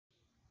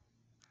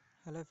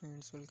Hello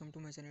friends, welcome to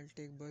my channel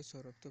take boy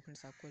Saurabh. तो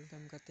friends, आपको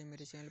welcome करते हैं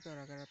मेरे चैनल पर। और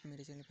अगर आप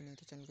मेरे चैनल पर नहीं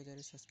तो चैनल को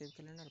जरूर सब्सक्राइब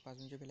कर लेना और पास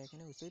में जो बेल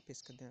आइकन है उसे भी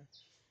प्रेस कर देना।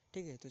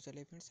 ठीक है, तो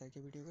चलिए फ्रेंड्स आज के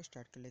वीडियो को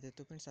स्टार्ट कर लेते हैं।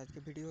 तो फ्रेंड्स, आज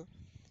का वीडियो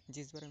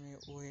जिस बारे में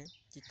वो है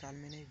कि कल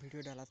मैंने एक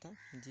वीडियो डाला था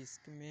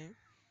जिसमें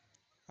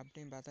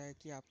आपने बताया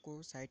कि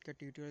आपको साइट का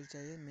ट्यूटोरियल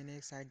चाहिए। मैंने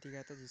एक साइट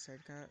दिखाया था जिस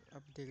साइट का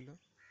आप देख लो,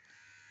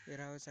 ये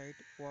रहा साइट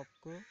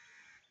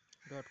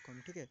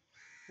wapkw.com। ठीक है,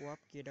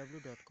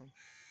 wapkw.com।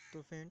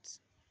 तो फ्रेंड्स,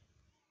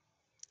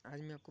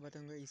 आज मैं आपको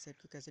बताऊंगा इस साइट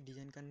को कैसे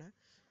डिज़ाइन करना है।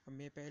 और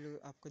मैं पहले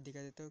आपको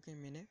दिखा देता हूँ कि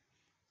मैंने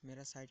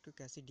मेरा साइट को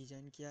कैसे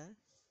डिज़ाइन किया है।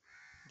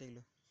 देख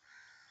लो,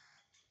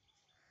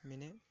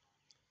 मैंने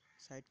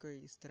साइट को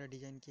इस तरह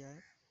डिज़ाइन किया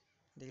है।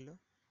 देख लो,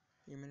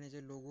 ये मैंने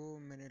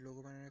लोगो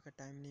बनाने का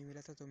टाइम नहीं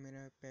मिला था तो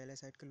मैंने पहले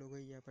साइट का लोगो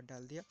यहाँ पर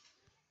डाल दिया।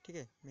 ठीक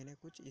है, मैंने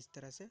कुछ इस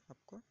तरह से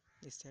आपको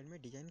इस साइड में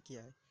डिज़ाइन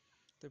किया है।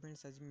 तो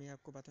फ्रेंड्स, आज मैं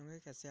आपको बताऊंगा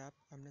कैसे आप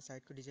अपने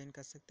साइट को डिज़ाइन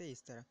कर सकते हैं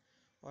इस तरह।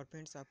 और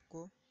फ्रेंड्स,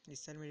 आपको इस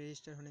साइट में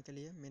रजिस्टर होने के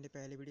लिए मैंने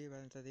पहले वीडियो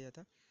बता दिया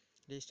था।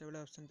 रजिस्टर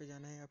वाला ऑप्शन पे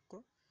जाना है,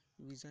 आपको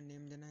यूज़र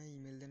नेम देना है,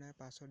 ईमेल देना है,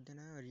 पासवर्ड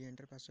देना है और री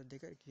एंटर पासवर्ड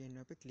देकर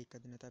क्रिएट पे क्लिक कर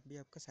देना था। अभी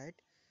आपका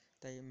साइट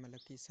मतलब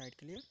कि साइट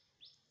के लिए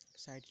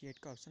साइट क्रिएट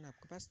का ऑप्शन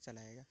आपके पास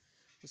चला आएगा।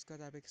 उसके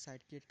बाद आप एक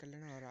साइट क्रिएट कर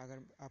लेना। और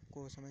अगर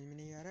आपको समझ में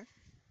नहीं आ रहा है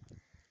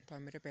तो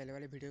आप मेरे पहले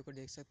वाले वीडियो को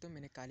देख सकते हो।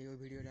 मैंने कल ही वो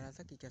वीडियो डाला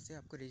था कि कैसे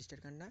आपको रजिस्टर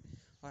करना है।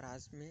 और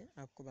आज मैं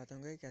आपको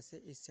बताऊंगा कि कैसे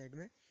इस साइड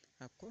में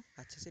आपको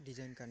अच्छे से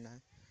डिज़ाइन करना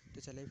है।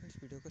 तो चलिए फ्रेंड्स,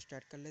 वीडियो को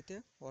स्टार्ट कर लेते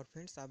हैं। और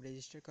फ्रेंड्स, आप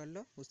रजिस्टर कर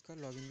लो, उसका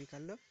लॉगिन भी कर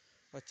लो।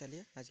 और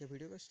चलिए आज के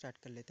वीडियो को स्टार्ट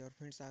कर लेते हैं। और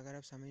फ्रेंड्स, अगर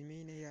आप समझ में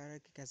ही नहीं आ रहा है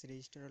कि कैसे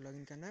रजिस्टर और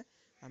लॉगिन करना है,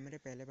 आप मेरे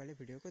पहले वाले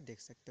वीडियो को देख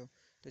सकते हो।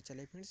 तो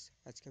चलिए फ्रेंड्स,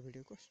 आज का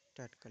वीडियो को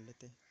स्टार्ट कर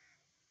लेते हैं।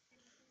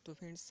 तो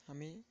फ्रेंड्स,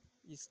 हमें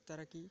इस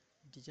तरह की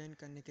डिज़ाइन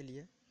करने के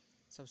लिए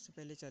सबसे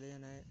पहले चले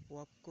जाना है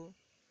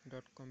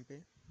wapkw.com पे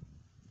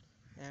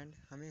एंड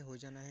हमें हो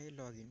जाना है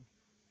लॉगिन।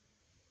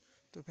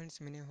 तो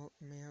फ्रेंड्स, मैं हो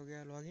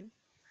गया लॉगिन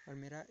और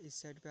मेरा इस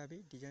साइट पे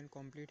अभी डिज़ाइन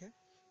कंप्लीट है।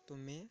 तो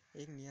मैं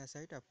एक नया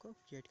साइट आपको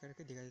क्रिएट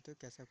करके दिखा देता हूँ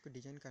कैसे आपको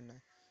डिज़ाइन करना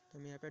है। तो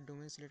मैं यहाँ पे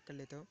डोमेन सेलेक्ट कर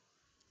लेता हूँ।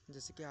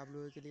 जैसे कि आप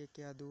लोगों के लिए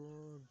क्या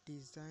दूँ,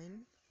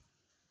 डिज़ाइन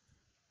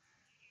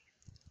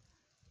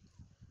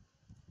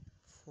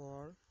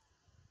फॉर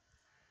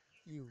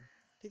यू।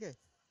 ठीक है,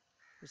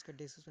 उसका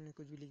डिस्क्रिप्शन में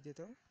कुछ भी लिख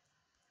देता हूँ,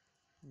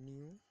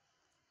 न्यू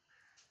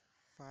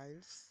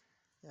फाइल्स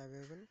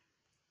अवेलेबल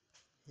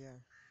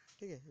हियर।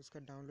 ठीक है, उसका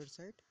download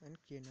site and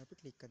create now पे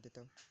क्लिक कर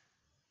देता हूँ।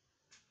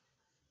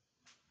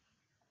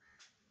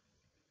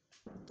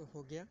 तो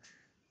हो गया।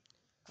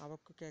 अब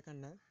आपको क्या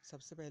करना है,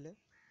 सबसे पहले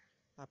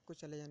आपको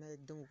चले जाना है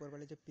एकदम ऊपर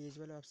वाले जो पेज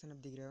वाला ऑप्शन आप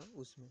दिख रहा हो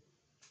उसमें।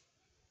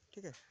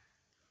 ठीक है,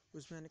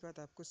 उसमें आने के बाद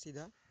आपको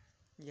सीधा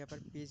यहाँ पर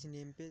पेज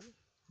नेम पे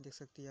देख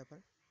सकते हो, यहाँ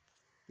पर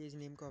पेज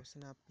नेम का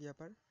ऑप्शन है। आप यहाँ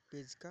पर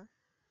पेज का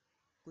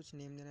कुछ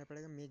नेम देना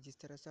पड़ेगा। मैं जिस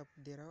तरह से आप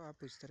दे रहा हो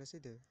आप उस तरह से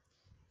दो।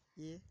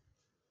 ए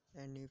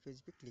एंड न्यू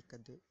पेज पे क्लिक कर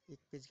दो। एक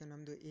पेज का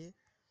नाम दो ए,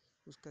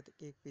 उसका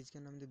एक पेज का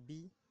नाम दो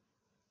बी,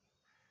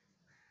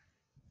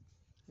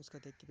 उसका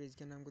एक पेज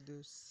का नाम को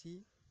दो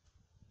सी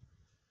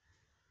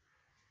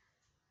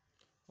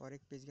और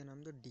एक पेज का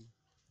नाम दो डी।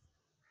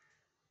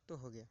 तो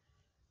हो गया।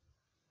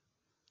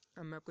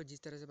 अब मैं आपको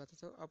जिस तरह से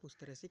बताता हूँ आप उस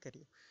तरह से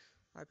करिए।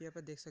 आप यहाँ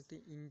पर देख सकते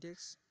हैं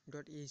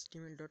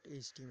index.html.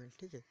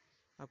 ठीक है,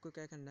 आपको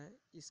क्या करना है,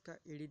 इसका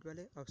एडिट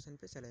वाले ऑप्शन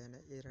पे चला जाना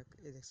है।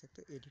 ये देख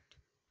सकते हो एडिट।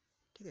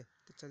 ठीक है,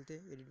 तो चलते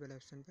हैं एडिट वाले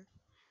ऑप्शन पे,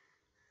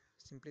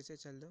 सिंपली से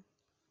चल दो।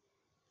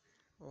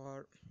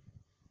 और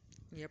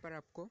यहाँ पर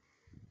आपको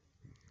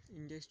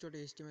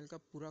index.html का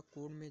पूरा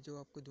कोड में जो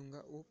आपको दूंगा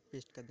वो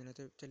पेस्ट कर देना।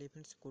 तो चलिए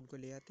फ्रेंड्स, कोड को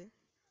ले आते हैं।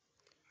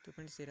 तो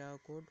फ्रेंड्स, ये रहा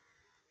कोड।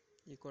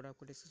 ये कोड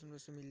आपको डिस्क्रिप्शन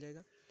से मिल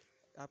जाएगा।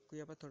 आपको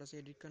यहाँ पर थोड़ा सा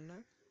एडिट करना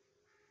है।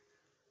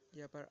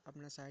 यहाँ पर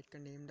अपना साइट का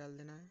नेम डाल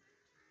देना है।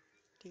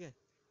 ठीक है,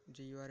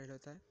 जो URL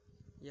होता है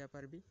यहाँ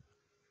पर भी,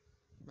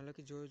 मतलब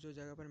कि जो जो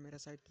जगह पर मेरा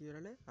साइट की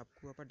URL है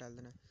आपको वहाँ पर डाल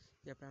देना है।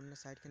 यहाँ पर अपना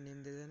साइट का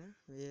नेम दे देना है।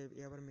 ये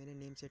यहाँ पर मैंने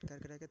नेम सेट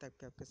करके रखा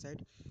ताकि आपका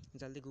साइट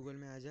जल्दी गूगल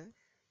में आ जाए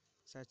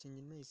सर्च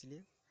इंजन में,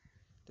 इसलिए।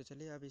 तो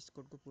चलिए अब इस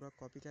कोड को पूरा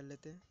कॉपी कर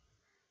लेते हैं।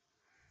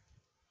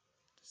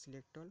 तो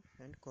सिलेक्ट ऑल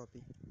एंड कॉपी।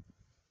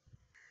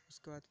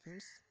 उसके बाद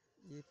फ्रेंड्स,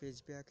 ये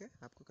पेज पे आके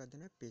आपको कर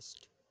देना है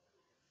पेस्ट।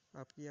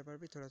 आपको यहाँ पर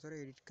भी थोड़ा थोड़ा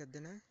एडिट कर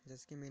देना है,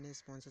 जैसे कि मैंने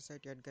स्पॉन्सर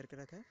साइट ऐड करके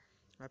रखा है।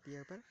 आप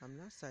यहाँ पर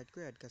अपना साइट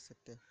को ऐड कर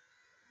सकते हैं।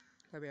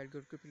 अब ऐड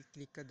करके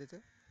क्लिक कर देते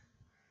हैं।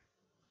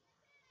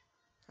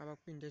 अब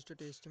आपको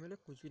index.html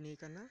कुछ भी नहीं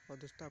करना। और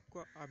दोस्तों, आपको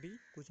अभी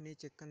कुछ नहीं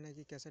चेक करना है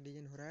कि कैसा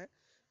डिज़ाइन हो रहा है।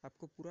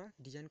 आपको पूरा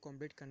डिज़ाइन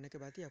कंप्लीट करने के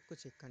बाद ही आपको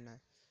चेक करना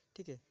है।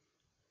 ठीक है,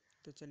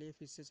 तो चलिए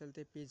फिर से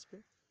चलते हैं पेज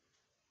पे।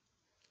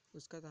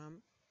 उसका तो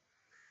हम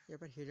यहाँ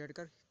पर हेडर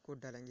का कोड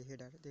डालेंगे,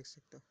 हेडर देख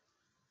सकते हो।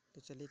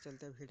 तो चलिए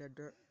चलते हैं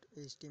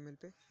header.html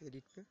पे,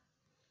 एडिट पे।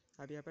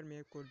 अब यहाँ पर मैं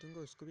एक कोड दूंगा,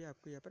 उसको भी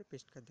आपको यहाँ पर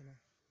पेस्ट कर देना है।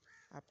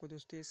 आपको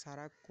दोस्तों ये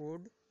सारा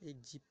कोड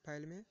एक जिप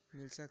फाइल में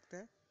मिल सकता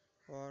है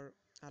और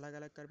अलग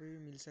अलग कर भी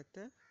मिल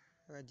सकता है।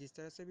 अगर जिस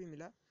तरह से भी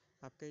मिला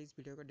आपका इस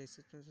वीडियो का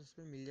डिस्क्रिप्शन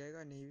में मिल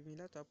जाएगा। नहीं भी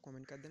मिला तो आप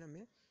कमेंट कर देना,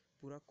 मैं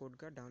पूरा कोड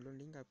का डाउनलोड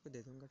लिंक आपको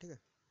दे दूँगा। ठीक है,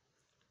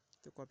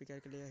 तो कॉपी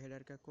करके लिया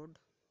हेडर का कोड।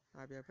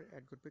 आप यहाँ पर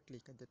ऐड कोड पे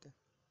क्लिक कर देते हैं।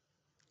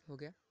 हो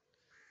गया।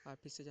 आप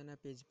फिर से जाना है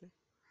पेज पे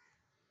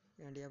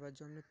एंड यहाँ पर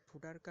जो हमने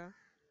फुटर का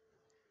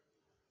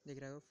देख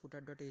रहा होगा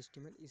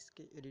footer.html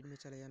इसके एडिट में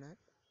चले जाना है।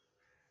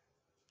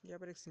 यहाँ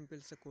पर एक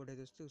सिंपल सा कोड है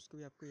दोस्तों, उसको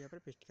भी आपको यहाँ पर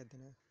पेस्ट कर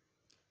देना है।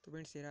 तो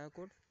फ्रेंड्स ये रहा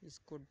कोड। इस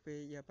कोड पे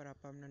यहाँ पर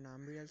आप अपना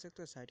नाम भी डाल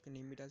सकते हो, साइट का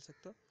नेम भी डाल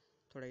सकते हो,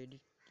 थोड़ा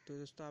एडिट। तो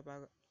दोस्तों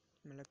आप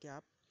मतलब कि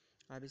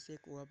आप इससे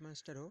एक वेब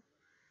मास्टर हो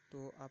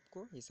तो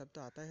आपको ये सब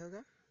तो आता ही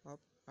होगा।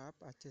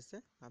 आप अच्छे से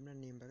अपना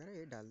नेम वगैरह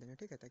ये डाल देना,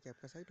 ठीक है, ताकि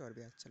आपका साइट और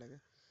भी अच्छा लगे।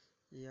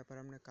 यहाँ पर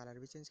हमने कलर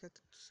भी चेंज कर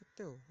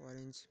सकते हो,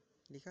 ऑरेंज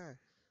लिखा है,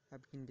 आप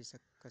ग्रीन भी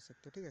कर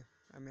सकते हो, ठीक है।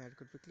 अब मैं ऐड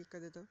कोड पे क्लिक कर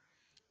देता हूँ।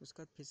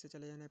 उसके बाद फिर से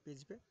चले जाना है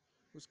पेज पे।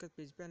 उसके बाद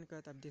पेज पे आने के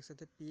बाद आप देख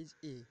सकते हो पेज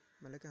ए,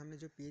 मतलब कि हमने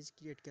जो पेज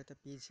क्रिएट किया था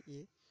पेज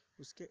ए,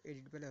 उसके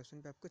एडिट वाले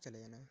ऑप्शन पे आपको चले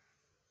जाना है।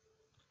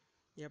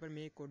 यहाँ पर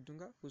मैं एक कोड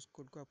दूंगा, उस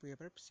कोड को आपको यहाँ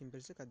पर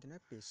सिंपल से कर देना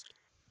है पेस्ट।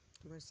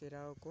 तो मैं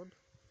सेरा कोड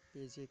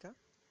पेज ए का,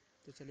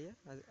 तो चलिए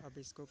अब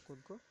इसको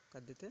कोड को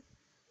कर देते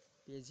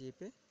पेज ए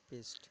पे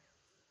पेस्ट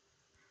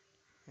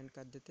एंड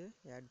कर देते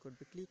ऐड कोड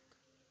पे क्लिक।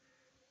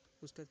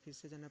 उसके बाद फिर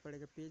से जाना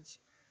पड़ेगा पेज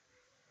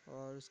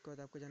और उसके बाद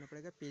आपको जाना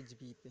पड़ेगा पेज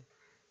बी पे,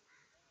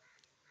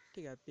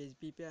 ठीक है। पेज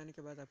बी पे आने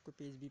के बाद आपको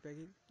पेज बी पे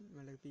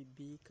मतलब कि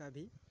बी का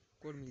भी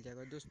कोड मिल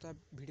जाएगा। दोस्तों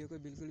आप वीडियो को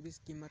बिल्कुल भी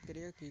स्किप मत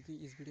करिएगा, क्योंकि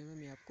इस वीडियो में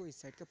मैं आपको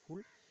इस साइट का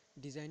फुल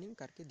डिज़ाइनिंग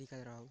करके दिखा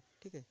रहा हूँ,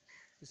 ठीक है।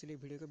 इसलिए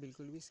वीडियो को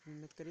बिल्कुल भी स्किप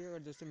मत करिएगा। और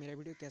दोस्तों मेरा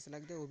वीडियो कैसा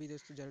लगता है वो भी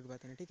दोस्तों ज़रूर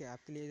बताना, ठीक है।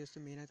 आपके लिए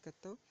दोस्तों मेहनत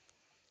करता हूँ,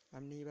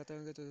 आप नहीं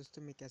बताओगे तो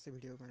दोस्तों मैं कैसे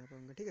वीडियो बना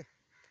पाऊँगा, ठीक है।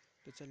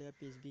 तो चलिए आप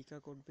पेज बी का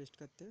कोड पेस्ट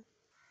करते हैं।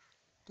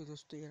 तो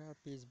दोस्तों ये रहा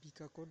पेज बी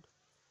का कोड।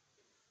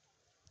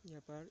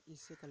 यहाँ पर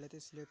इससे कर लेते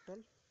सिलेक्ट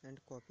ऑल एंड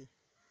कॉपी।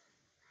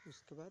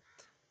 उसके बाद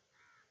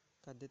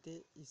कर देते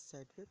इस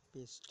साइड पे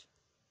पेस्ट।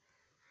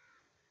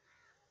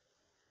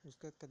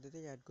 उसके बाद कर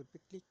देते ऐड कोड पे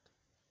क्लिक।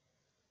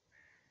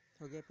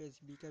 हो गया पेज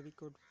बी का भी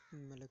कोड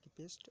मतलब कि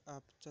पेस्ट।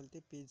 आप चलते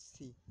पेज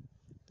सी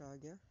का आ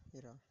गया,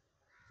 ये रहा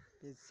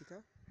पेज सी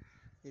का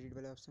एडिट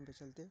वाले ऑप्शन पे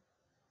चलते।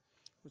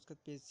 उसके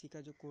बाद पेज सी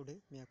का जो कोड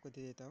है मैं आपको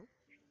दे देता हूँ।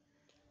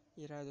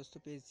 ये रहा दोस्तों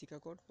पेज सी का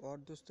कोड। और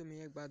दोस्तों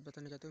मैं एक बात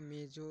बताना चाहता हूँ,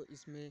 मैं जो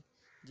इसमें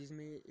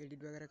जिसमें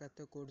एडिट वगैरह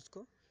करता हूँ कोड्स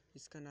को,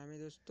 इसका नाम है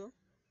दोस्तों,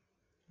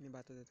 मैं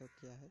बता देता हूँ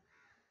क्या है,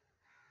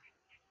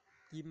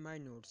 कीप माई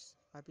नोट्स।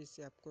 आप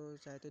इससे आपको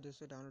चाहे तो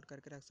दोस्तों डाउनलोड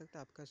करके रख सकते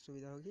हैं, आपका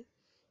सुविधा होगी।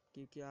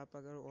 क्योंकि आप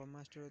अगर वेब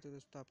मास्टर हो तो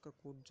दोस्तों आपका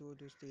कोड जो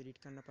दोस्तों एडिट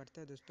करना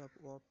पड़ता है दोस्तों,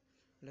 आप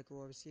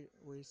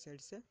वही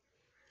साइट से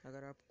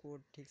अगर आप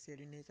कोड ठीक से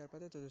एडिट नहीं कर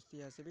पाते तो दोस्तों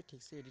यहाँ से भी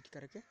ठीक से एडिट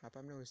करके आप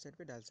अपने वेबसाइट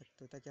पे डाल सकते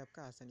हो, ताकि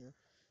आपका आसानी हो,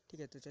 ठीक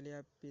है। तो चलिए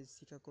आप पेज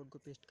सी का कोड को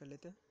पेस्ट कर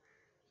लेते हैं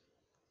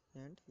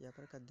एंड यहाँ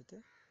पर कर देते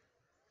हैं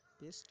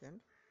पेस्ट एंड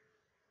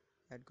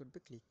ऐड कोड पे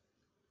क्लिक।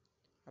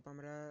 अब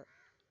हमारा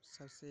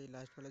सबसे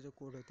लास्ट वाला जो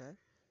कोड होता है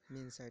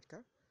मेन साइट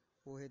का,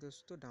 वो है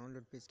दोस्तों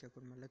डाउनलोड पेज का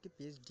कोड, मतलब कि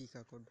पेज डी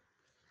का कोड।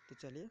 तो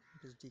चलिए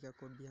पेज डी का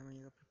कोड भी हम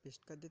यहाँ पर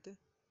पेस्ट कर देते।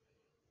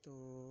 तो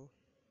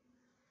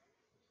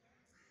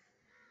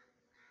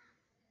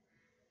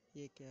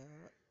ये क्या,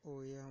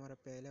 ये हमारा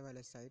पहले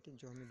वाला साइट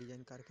जो हमने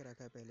डिज़ाइन करके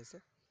रखा है पहले से,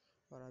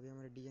 और अभी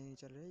हमारा डिज़ाइन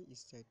चल रहा है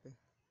इस साइट पे।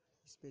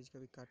 इस पेज का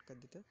भी काट कर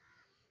देते।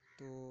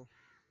 तो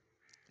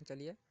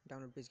चलिए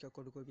डाउनलोड पेज का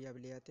कोड को भी अब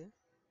ले आते हैं।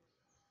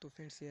 तो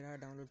फ्रेंड्स ये रहा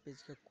डाउनलोड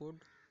पेज का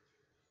कोड।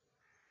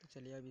 तो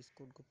चलिए अब इस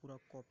कोड को पूरा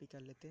कॉपी कर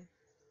लेते हैं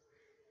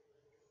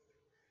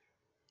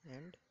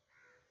एंड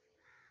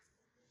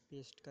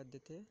पेस्ट कर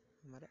देते हैं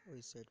हमारा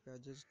वही साइट पे। और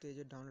दोस्तों ये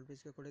जो डाउनलोड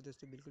पेज का कोड है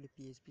दोस्तों बिल्कुल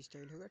PHP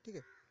स्टाइल होगा, ठीक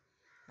है।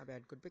 अब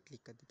ऐड कोड पे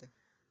क्लिक कर देते हैं।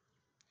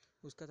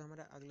 उसका तो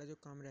हमारा अगला जो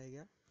काम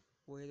रहेगा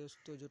वो है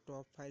दोस्तों जो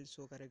टॉप फाइल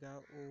शो करेगा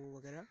वो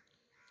वगैरह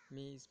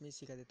मैं इसमें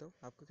सिखा देता हूँ।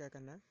 आपको क्या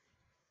करना है,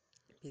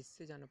 फिर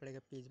से जाना पड़ेगा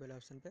पेज वाले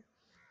ऑप्शन पे।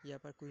 यहाँ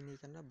पर कुछ नहीं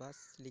करना,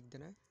 बस लिख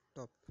देना है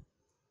टॉप,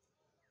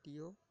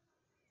 TOP,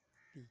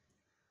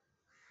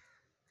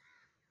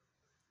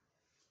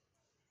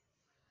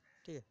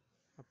 ठीक है।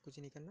 अब कुछ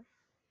नहीं करना।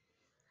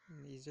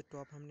 ये जो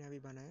टॉप हमने अभी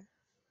बनाया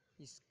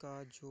इसका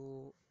जो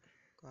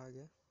कहा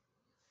गया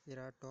ये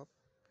रहा टॉप,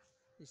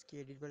 इसकी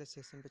एडिट वाले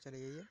सेक्शन पे चले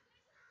जाइए।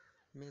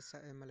 मैं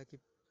मतलब कि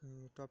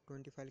टॉप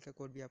 20 फाइल का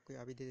कोड भी आपको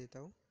अभी दे देता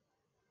हूँ।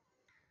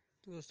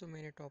 तो दोस्तों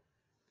मैंने टॉप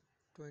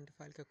 20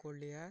 फाइल का कोड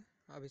लिया है,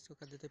 अब इसको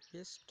कर देते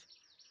पेस्ट,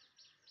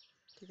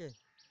 ठीक है।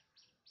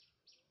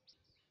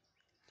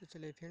 तो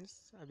चलिए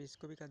फ्रेंड्स अब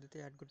इसको भी कर देते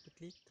ऐड कोड पे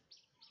क्लिक।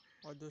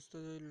 और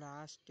दोस्तों जो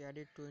लास्ट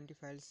एडेड 20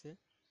 फाइल्स से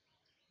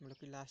मतलब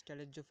कि लास्ट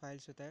एडेड जो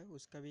फाइल्स होता है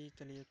उसका भी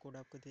चलिए कोड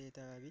आपको दे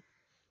देता है अभी।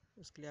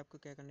 उसके लिए आपको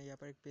क्या करना है, यहाँ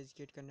पर एक पेज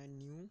क्रिएट करना है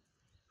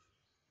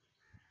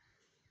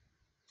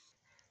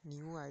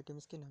न्यू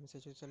आइटम्स के नाम से।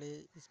 जो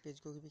चलिए इस पेज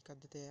को भी कर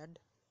देते हैं ऐड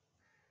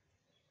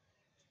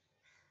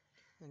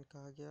एंड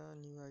कहा गया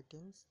न्यू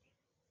आइटम्स,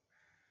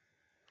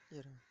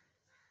 ये रहा।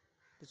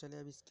 तो चलिए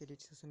अब इसके एडिट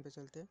सेक्शन पे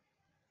चलते हैं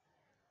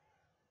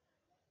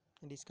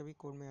एंड इसका भी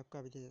कोड मैं आपको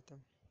अभी दे देता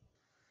हूँ।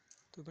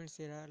 तो फ्रेंड्स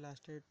ये रहा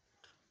लास्ट एड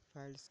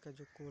फाइल्स का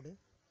जो कोड है।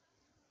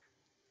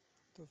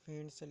 तो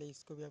फ्रेंड्स चलिए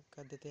इसको भी आप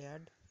कर देते हैं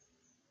ऐड।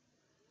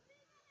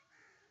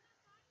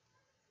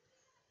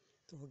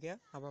 तो हो गया।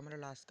 अब हमारा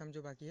लास्ट काम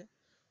जो बाकी है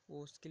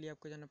वो उसके लिए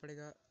आपको जाना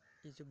पड़ेगा,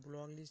 ये जो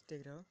ब्लॉग लिस्ट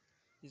देख रहे हो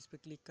इस पर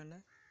क्लिक करना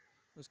है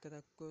उसके बाद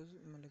आपको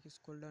मतलब कि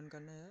स्क्रॉल डाउन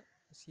करना है,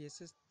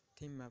 CSS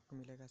थीम में आपको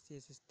मिलेगा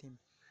CSS थीम।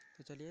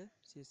 तो चलिए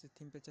CSS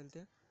थीम पे चलते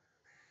हैं।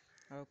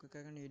 आपको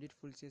क्या करना है, एडिट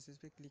फुल CSS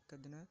पे क्लिक कर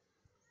देना है।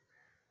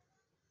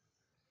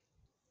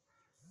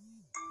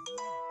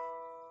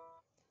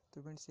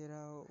 तो फ्रेंड्स ये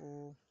रहा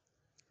वो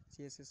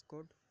CSS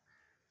कोड।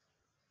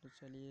 तो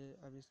चलिए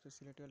अब इसको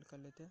सिलेक्ट कर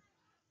लेते हैं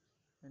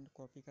एंड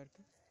कॉपी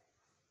करके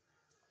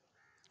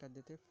कर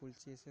देते हैं फुल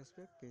CSS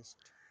पे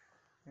पेस्ट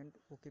एंड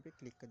ओके पे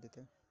क्लिक कर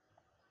देते हैं।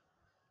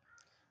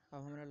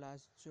 अब हमारा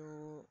लास्ट जो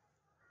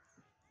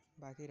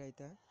बाकी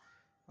रहता है,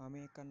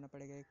 हमें करना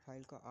पड़ेगा एक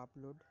फ़ाइल को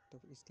अपलोड। तो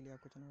इसके लिए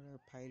आपको चलना पड़ेगा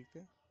फाइल पे,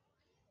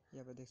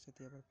 यहाँ पर देख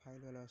सकते हैं यहाँ पर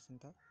फाइल वाला ऑप्शन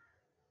था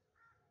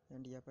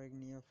एंड यहाँ पर एक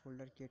नया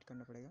फोल्डर क्रिएट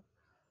करना पड़ेगा।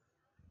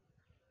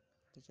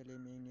 तो चलिए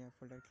मैं नया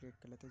फोल्डर क्रिएट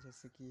कर लेते हैं,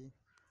 जैसे कि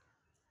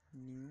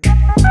न्यू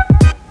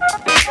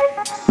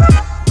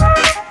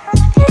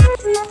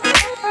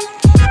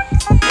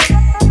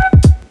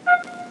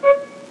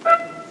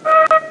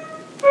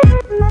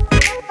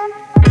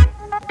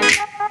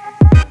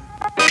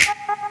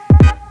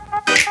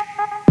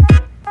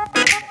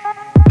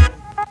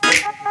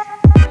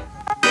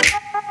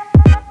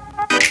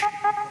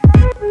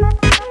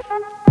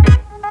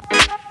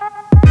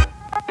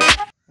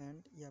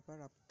एंड यहाँ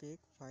पर आपको एक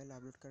फ़ाइल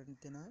अपलोड कर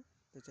देना है।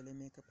 तो चलिए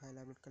मैं एक फ़ाइल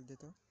अपलोड कर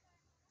देता हूँ।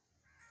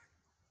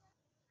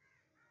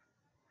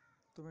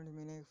 तो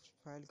मैंने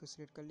फ़ाइल को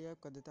सिलेक्ट कर लिया,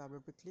 कर देता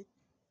अपलोड पे क्लिक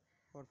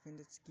और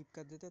फिर स्किप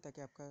कर देते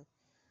ताकि आपका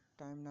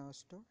टाइम ना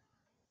वेस्ट हो।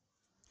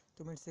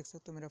 तो मैं देख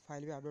सकते हो मेरा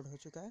फाइल भी अपलोड हो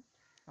चुका है।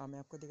 अब मैं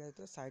आपको दिखा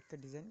देता हूँ साइट का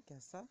डिज़ाइन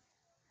कैसा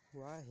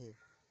हुआ है।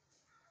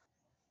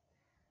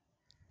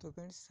 तो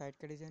फ्रेंड्स साइट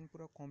का डिज़ाइन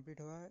पूरा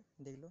कंप्लीट हुआ है,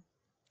 देख लो।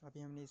 अभी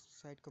हमने इस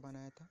साइट को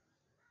बनाया था,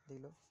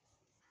 देख लो।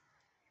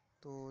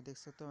 तो देख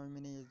सकते हो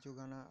मैंने ये जो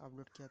गाना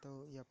अपलोड किया था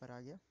वो यहाँ पर आ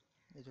गया,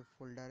 ये जो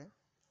फोल्डर है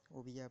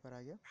वो भी यहाँ पर आ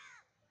गया,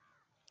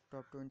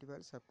 टॉप 20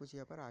 फाइल सब कुछ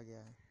यहाँ पर आ गया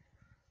है।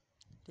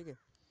 ठीक है,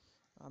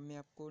 अब मैं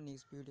आपको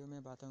नेक्स्ट वीडियो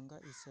में बताऊँगा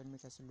इस साइड में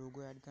कैसे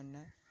लोगो ऐड करना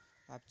है।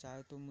 आप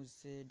चाहे तो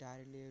मुझसे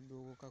डायरेक्टली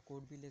लोगों का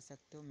कोड भी ले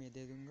सकते हो, मैं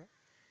दे दूँगा।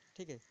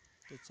 ठीक है,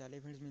 तो चलिए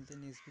फ्रेंड्स मिलते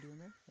हैं नेक्स्ट वीडियो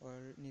में।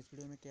 और नेक्स्ट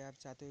वीडियो में क्या आप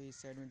चाहते हो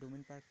इस साइड में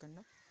डोमेन पार्क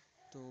करना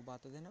तो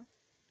बता देना,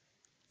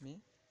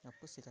 मैं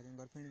आपको सिखा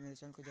दूँगा। और फिर मेरे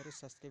चैनल को ज़रूर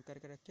सब्सक्राइब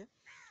करके रखिए।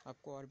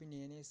 आपको और भी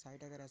नए नए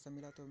साइट अगर ऐसा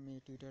मिला तो मैं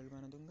ट्यूटोरियल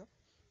बना दूँगा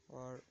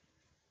और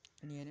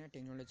नया नया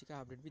टेक्नोलॉजी का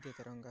अपडेट भी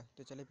देता रहूँगा।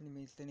 तो चलिए फिर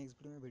मिलते हैं नेक्स्ट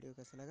वीडियो में। वीडियो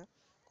कैसा लगा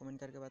कमेंट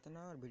करके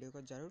बताना और वीडियो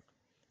को ज़रूर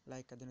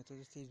लाइक कर देना। तो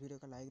दोस्तों इस वीडियो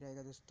का लाइक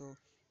रहेगा दोस्तों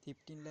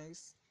 15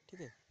 लाइक्स।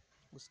 ठीक है,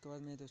 उसके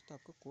बाद मैं दोस्तों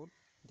आपको कोड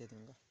दे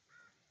दूँगा।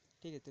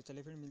 ठीक है, तो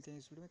चलिए फिर मिलते हैं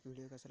इस वीडियो में।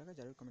 वीडियो कैसा लगा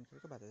ज़रूर कमेंट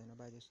करके बता देना।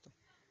 बाय दोस्तों।